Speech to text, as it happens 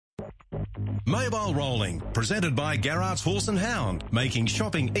Mobile Rolling, presented by Garrard's Horse and Hound, making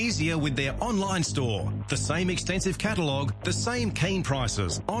shopping easier with their online store. The same extensive catalogue, the same keen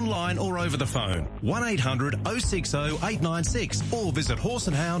prices, online or over the phone. 1800 060 896 or visit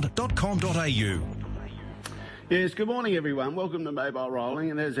horseandhound.com.au. Yes, good morning everyone. Welcome to Mobile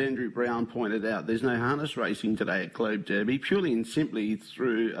Rolling, and as Andrew Brown pointed out, there's no harness racing today at Globe Derby, purely and simply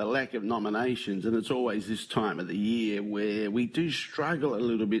through a lack of nominations, and it's always this time of the year where we do struggle a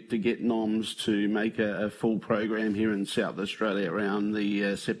little bit to get noms to make a full program here in South Australia around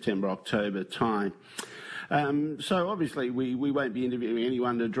the September-October time. So obviously we won't be interviewing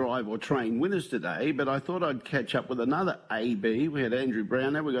anyone to drive or train winners today, but I thought I'd catch up with another AB. We had Andrew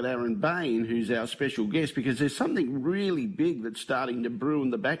Brown, now we've got Aaron Bain, who's our special guest, because there's something really big that's starting to brew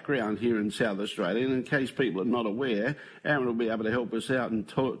in the background here in South Australia, and in case people are not aware, Aaron will be able to help us out and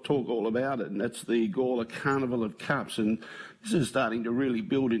talk all about it, and that's the Gawler Carnival of Cups, and this is starting to really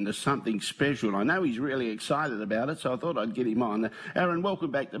build into something special, and I know he's really excited about it, so I thought I'd get him on. Aaron,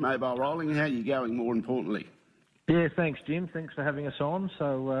 welcome back to Mobile Rolling. How are you going, more importantly? Yeah, thanks, Jim. Thanks for having us on.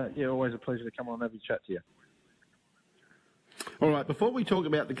 So, always a pleasure to come on and have a chat to you. All right, before we talk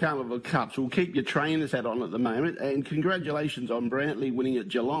about the Carnival Cups, we'll keep your trainer's hat on at the moment, and congratulations on Brantley winning at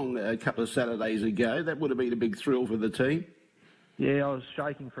Geelong a couple of Saturdays ago. That would have been a big thrill for the team. Yeah, I was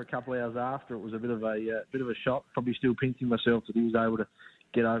shaking for a couple of hours after. It was a bit of a shock. Probably still pinching myself that he was able to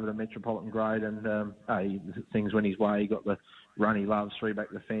get over the Metropolitan Grade, and things went his way. He got the run he loves, three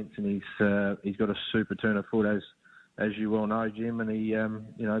back the fence, and he's got a super turn of foot, as you well know, Jim. And he,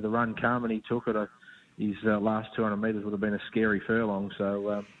 the run come and he took it. His last 200 metres would have been a scary furlong.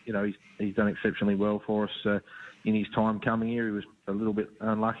 So he's done exceptionally well for us in his time coming here. He was a little bit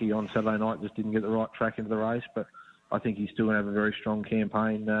unlucky on Saturday night, just didn't get the right track into the race, but I think he's still going to have a very strong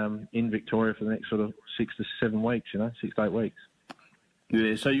campaign in Victoria for the next sort of 6 to 7 weeks, 6 to 8 weeks.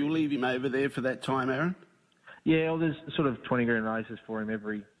 Yeah, so you'll leave him over there for that time, Aaron? Yeah, well, there's sort of 20 grand races for him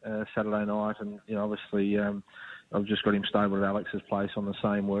every Saturday night, and obviously I've just got him stabled at Alex's place on the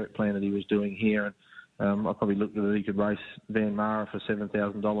same work plan that he was doing here, and I probably looked at it, he could race Van Mara for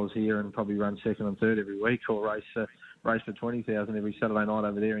 $7,000 here and probably run second and third every week, or race for $20,000 every Saturday night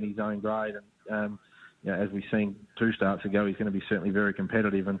over there in his own grade, and as we've seen 2 starts ago, he's going to be certainly very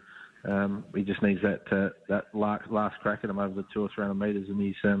competitive, and he just needs that last crack at him over the 200 or 300 metres, and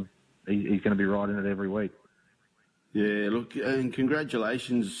he's going to be right in it every week. Yeah, look, and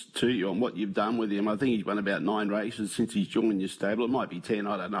congratulations to you on what you've done with him. I think he's won about 9 races since he's joined your stable. It might be 10,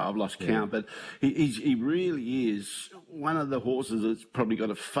 I don't know, I've lost count, but he really is one of the horses that's probably got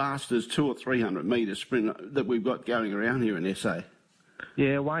the fastest 200 or 300 metre sprint that we've got going around here in SA.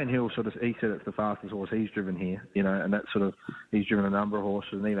 Yeah, Wayne Hill he said it's the fastest horse he's driven here, and that sort of, he's driven a number of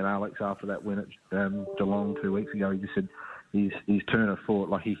horses, and even Alex after that win at Geelong 2 weeks ago, he just said his turn of foot,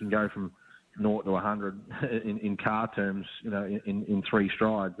 like he can go from 0 to 100 in car terms, in 3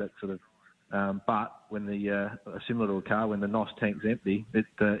 strides. That sort of, but when similar to a car, when the NOS tank's empty, it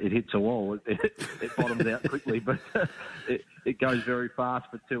hits a wall. It bottoms out quickly, but it goes very fast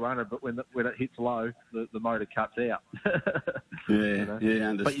for 200. But when it hits low, the motor cuts out. Yeah, I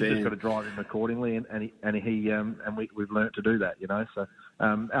understand. But you just got to drive him accordingly, and we've learnt to do that. So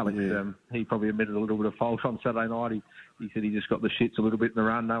Alex, he probably admitted a little bit of fault on Saturday night. He said he just got the shits a little bit in the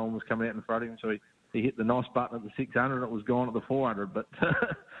run. No one was coming out in front of him, so he hit the NOS button at the 600 and it was gone at the 400. But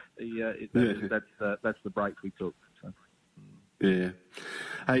that's the break we took. So. Yeah.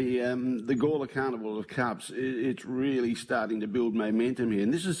 Hey, the Gawler Carnival of Cups, it's really starting to build momentum here.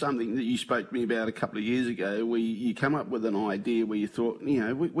 And this is something that you spoke to me about a couple of years ago, where you come up with an idea where you thought,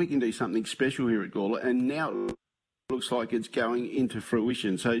 we can do something special here at Gawler, and now it looks like it's going into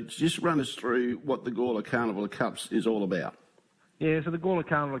fruition. So just run us through what the Gawler Carnival of Cups is all about. Yeah, so the Gawler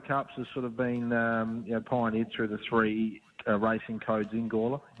Carnival of Cups has sort of been pioneered through the 3 racing codes in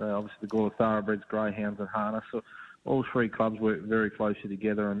Gawler. Obviously the Gawler Thoroughbreds, Greyhounds and Harness. So all 3 clubs work very closely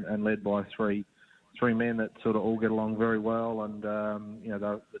together and led by three men that sort of all get along very well, and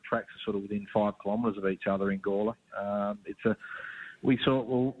the tracks are sort of within 5 kilometres of each other in Gawler. We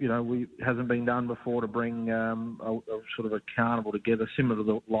thought, it hasn't been done before to bring a sort of a carnival together, similar to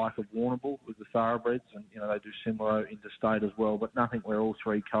the like of Warrnambool with the Thoroughbreds, and they do similar interstate as well, but nothing where all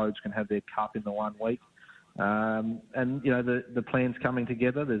 3 codes can have their cup in the 1 week. The plan's coming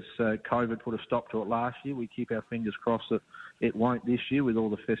together. There's COVID put a stop to it last year. We keep our fingers crossed that it won't this year with all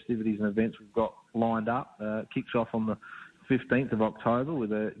the festivities and events we've got lined up. Kicks off on the 15th of October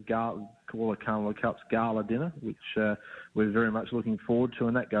with a Gawler Carnival Cups Gala dinner, which we're very much looking forward to,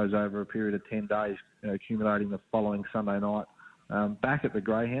 and that goes over a period of 10 days, accumulating the following Sunday night back at the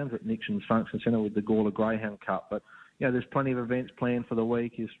Greyhounds at Nixon's Function Centre with the Gawler Greyhound Cup. But there's plenty of events planned for the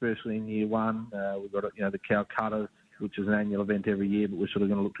week, especially in year one. We've got, the Calcutta, which is an annual event every year, but we're sort of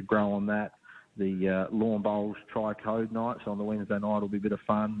going to look to grow on that. The Lawn Bowls Tri-Code nights on the Wednesday night will be a bit of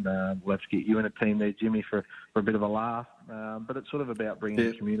fun. We'll have to get you in a team there, Jimmy, for a bit of a laugh. But it's sort of about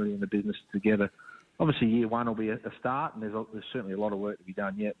bringing the community and the business together. Obviously, year one will be a start, and there's certainly a lot of work to be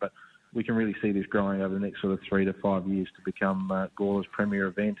done yet, but we can really see this growing over the next sort of 3 to 5 years to become Gawler's premier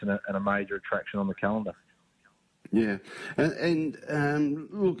event and a major attraction on the calendar. Yeah, and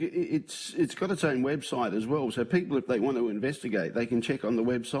look, it's got its own website as well, so people, if they want to investigate, they can check on the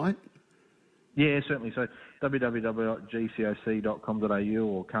website. Yeah, certainly. So www.gcoc.com.au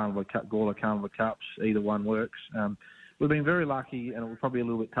or Gawler Carnival Cups, either one works. We've been very lucky, and we're probably a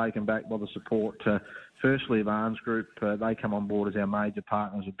little bit taken back by the support. Firstly, of Arns Group, they come on board as our major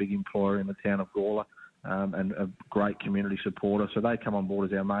partners, a big employer in the town of Gawler, and a great community supporter. So they come on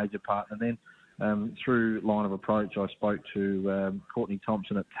board as our major partner. Then through line of approach, I spoke to Courtney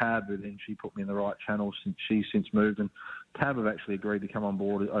Thompson at TAB, and then she put me in the right channel since she's moved. And TAB have actually agreed to come on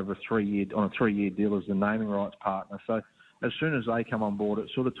board over on a 3-year deal as the naming rights partner. So as soon as they come on board, it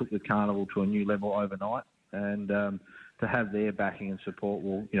sort of took the carnival to a new level overnight. And to have their backing and support,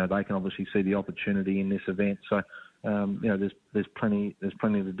 well, they can obviously see the opportunity in this event. So there's plenty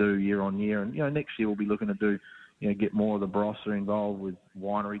to do year on year. And next year we'll be looking to do. Get more of the Barossa involved with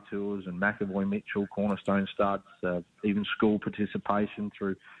winery tours and McAvoy Mitchell, Cornerstone Studs, even school participation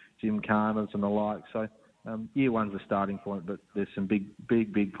through gymkhanas and the like. So year one's a starting point, but there's some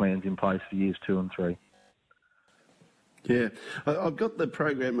big plans in place for years 2 and 3. Yeah, I've got the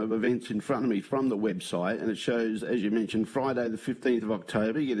program of events in front of me from the website, and it shows, as you mentioned, Friday the 15th of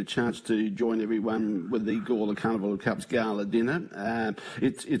October, you get a chance to join everyone with the Gawler Carnival Cups Gala Dinner.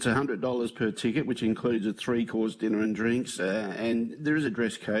 It's $100 per ticket, which includes a 3-course dinner and drinks, and there is a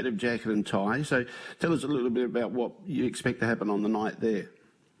dress code of jacket and tie. So tell us a little bit about what you expect to happen on the night there.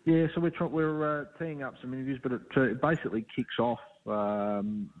 Yeah, so we're teeing up some interviews, but it basically kicks off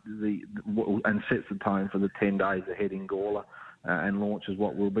and sets the tone for the 10 days ahead in Gawler and launches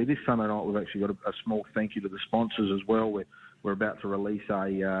what will be. This Sunday night we've actually got a small thank you to the sponsors as well. We're about to release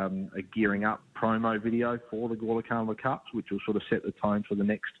a gearing up promo video for the Gawler Carnival Cups, which will sort of set the tone for the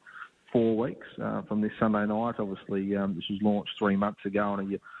next 4 weeks from this Sunday night. Obviously, this was launched 3 months ago,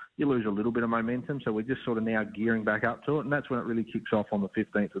 and you lose a little bit of momentum, so we're just sort of now gearing back up to it, and that's when it really kicks off on the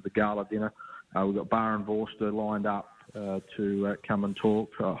 15th with the gala dinner. We've got Bar and Vorster lined up to come and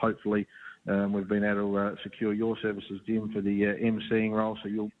talk. Hopefully, we've been able to secure your services, Jim, for the emceeing role, so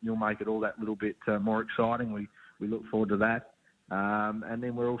you'll make it all that little bit more exciting. We look forward to that. And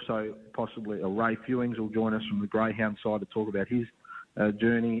then we're also possibly, Ray Fewings will join us from the Greyhound side to talk about his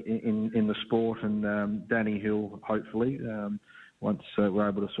journey in the sport, and Danny Hill, hopefully, once we're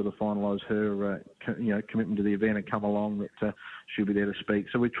able to sort of finalise her, commitment to the event and come along, that she'll be there to speak.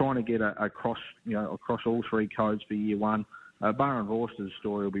 So we're trying to get across all 3 codes for year one. Bar and Vorster's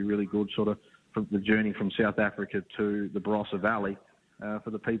story will be really good, sort of from the journey from South Africa to the Barossa Valley. For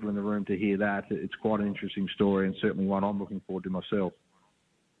the people in the room to hear that, it's quite an interesting story, and certainly one I'm looking forward to myself.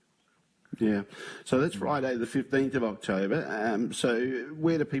 Yeah, so that's Friday the 15th of October. So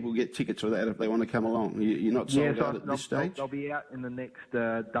where do people get tickets for that if they want to come along? You're not sold out at this stage? They'll be out in the next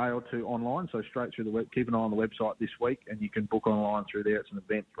day or 2 online, so straight through the web. Keep an eye on the website this week, and you can book online through there. It's an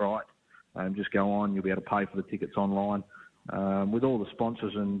Eventbrite. Just go on, you'll be able to pay for the tickets online. With all the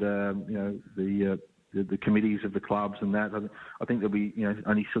sponsors and the committees of the clubs and that, I think there'll be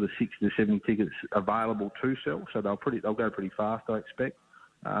only sort of 60 to 70 tickets available to sell, so they'll go pretty fast, I expect.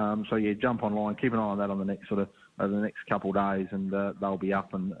 So yeah, jump online, keep an eye on that on the next over the next couple of days, and they'll be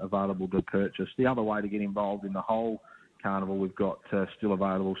up and available to purchase. The other way to get involved in the whole carnival, we've got still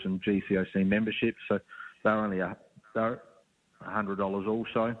available some GCOC memberships, so they're only $100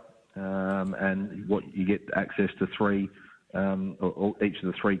 also, and what you get access to 3 or each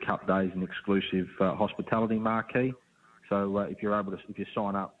of the 3 cup days an exclusive hospitality marquee. So if you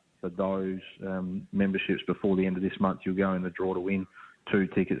sign up for those memberships before the end of this month, you'll go in the draw to win 2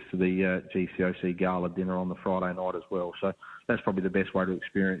 tickets to the GCOC Gala Dinner on the Friday night as well. So that's probably the best way to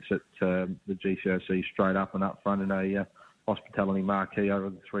experience it, the GCOC straight up and up front in a hospitality marquee over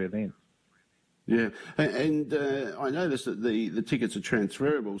the 3 events. Yeah, and I noticed that the tickets are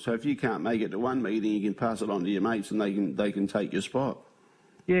transferable, so if you can't make it to one meeting, you can pass it on to your mates and they can take your spot.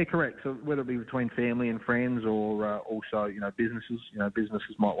 Yeah, correct. So whether it be between family and friends, or also businesses,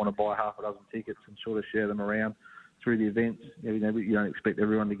 businesses might want to buy half a dozen tickets and sort of share them around through the events. You don't expect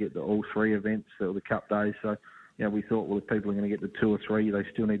everyone to get to all 3 events or the cup days. So, we thought, well, if people are going to get the 2 or 3, they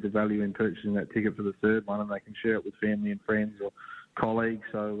still need the value in purchasing that ticket for the 3rd one, and they can share it with family and friends or colleagues.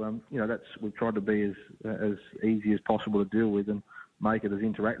 So we've tried to be as easy as possible to deal with and make it as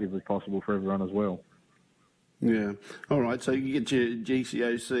interactive as possible for everyone as well. Yeah. All right. So you get your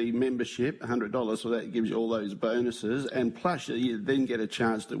GCOC membership, $100 for that gives you all those bonuses, and plus you then get a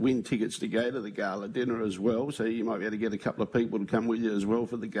chance to win tickets to go to the gala dinner as well. So you might be able to get a couple of people to come with you as well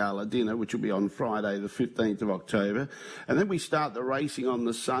for the gala dinner, which will be on Friday, the 15th of October. And then we start the racing on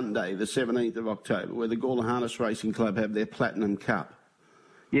the Sunday, the 17th of October, where the Gawler Harness Racing Club have their Platinum Cup.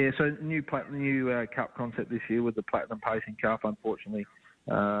 Yeah, so new cup concept this year with the Platinum Pacing Cup. Unfortunately,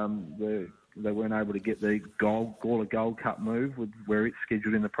 they weren't able to get the Gawler Gold Cup move where it's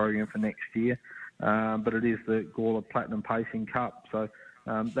scheduled in the program for next year. But it is the Gawler Platinum Pacing Cup. So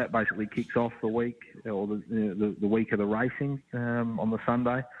that basically kicks off the week, or the week of the racing on the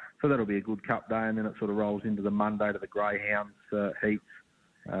Sunday. So that'll be a good cup day, and then it sort of rolls into the Monday to the Greyhounds heats.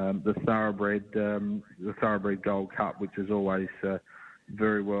 The Thoroughbred Gold Cup, which is always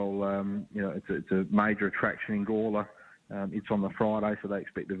very well, it's a major attraction in Gawler. It's on the Friday, so they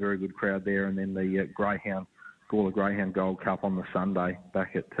expect a very good crowd there. And then the Gawler Greyhound Gold Cup on the Sunday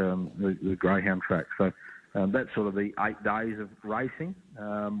back at the Greyhound track. So that's sort of the 8 days of racing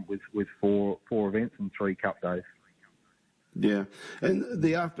with four events and 3 cup days. Yeah. And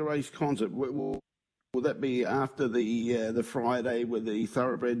the after-race concert, will that be after the Friday with the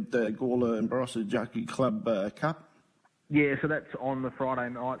Thoroughbred Gawler and Barossa Jockey Club Cup? Yeah, so that's on the Friday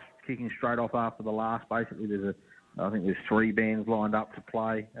night, kicking straight off after the last. Basically, I think there's 3 bands lined up to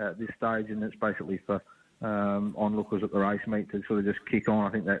play at this stage, and it's basically for onlookers at the race meet to sort of just kick on. I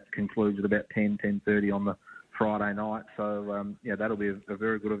think that concludes at about 10:30 on the Friday night. So, that'll be a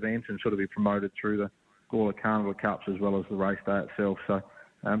very good event and sort of be promoted through the Gawler Carnival Cups as well as the race day itself. So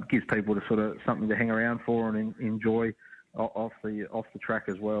it gives people to sort of something to hang around for and enjoy off the track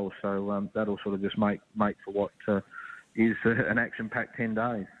as well. So that'll sort of just make for what is an action-packed 10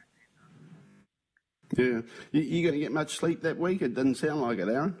 days. Yeah. You going to get much sleep that week? It doesn't sound like it,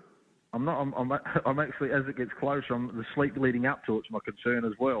 Aaron. I'm not. I'm actually, as it gets closer, the sleep leading up to it's my concern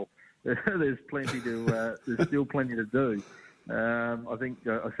as well. There's still plenty to do. I think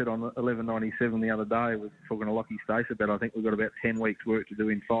I said on 1197 the other day, we were talking to Lockie Stace about, I think we've got about 10 weeks work to do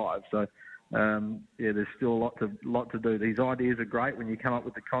in 5. So, there's still a lot to do. These ideas are great when you come up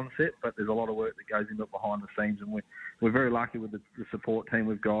with the concept, but there's a lot of work that goes into it behind the scenes, and we're very lucky with the support team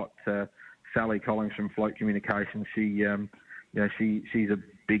we've got. Sally Collins from Float Communications, she's a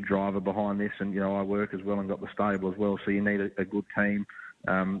big driver behind this, and I work as well and got the stable as well. So you need a good team.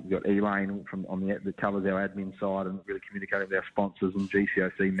 You've got Elaine that covers our admin side and really communicating with our sponsors and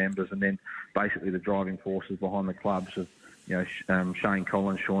GCOC members, and then basically the driving forces behind the clubs of Shane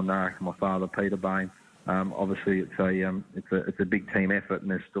Collins, Sean Narek, and my father Peter Bain. Obviously, it's a big team effort, and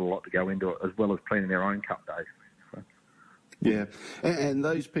there's still a lot to go into it, as well as planning their own cup days. Yeah, and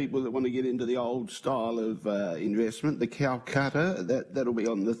those people that want to get into the old style of investment, the Calcutta, that'll be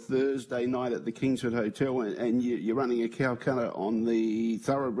on the Thursday night at the Kingsford Hotel, and you're running a Calcutta on the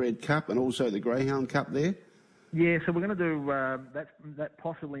Thoroughbred Cup and also the Greyhound Cup there? Yeah, so we're going to do, that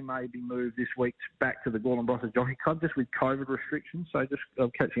possibly may be moved this week back to the Gawler and Barossa Jockey Club, just with COVID restrictions. So just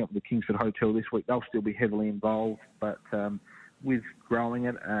catching up with the Kingsford Hotel this week. They'll still be heavily involved, but with growing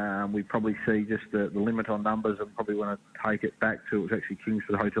it, we probably see just the limit on numbers and probably want to take it back to, it was actually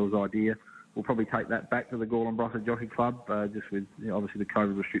Kingsford Hotel's idea. We'll probably take that back to the Gawler and Barossa Jockey Club, just with obviously the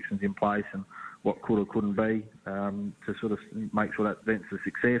COVID restrictions in place and what could or couldn't be, to sort of make sure that event's a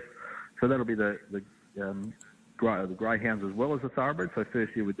success. So that'll be the Greyhounds as well as the Thoroughbred. So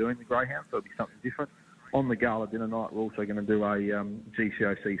first year we're doing the Greyhounds, so it'll be something different. On the gala dinner night, we're also going to do a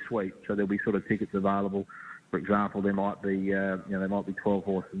GCOC suite, so there'll be sort of tickets available. For example, there might be 12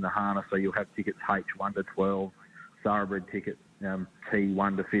 horses in the harness, so you'll have tickets H1 to 12, Thoroughbred ticket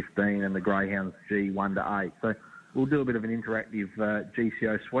T1 to 15, and the Greyhounds G1 to 8. So we'll do a bit of an interactive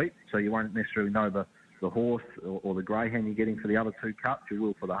GCO suite, so you won't necessarily know the horse or the Greyhound you're getting for the other 2 cups. You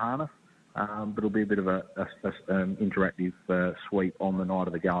will for the harness, but it'll be a bit of a interactive suite on the night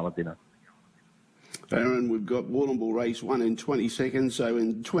of the gala dinner. Aaron, we've got Warrnambool Race 1 in 20 seconds, so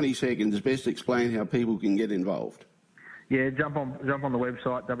in 20 seconds, best explain how people can get involved. Yeah, jump on the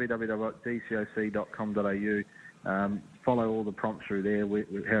website, www.gcoc.com.au. Follow all the prompts through there,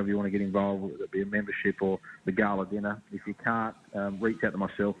 however you want to get involved, whether it be a membership or the gala dinner. If you can't, reach out to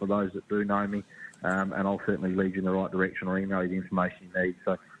myself for those that do know me, and I'll certainly lead you in the right direction or email you the information you need.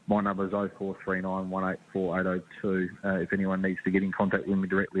 So my number is 0439 184 802 if anyone needs to get in contact with me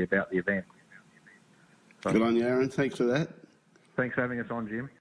directly about the event. Good on you, Aaron. Thanks for that. Thanks for having us on, Jim.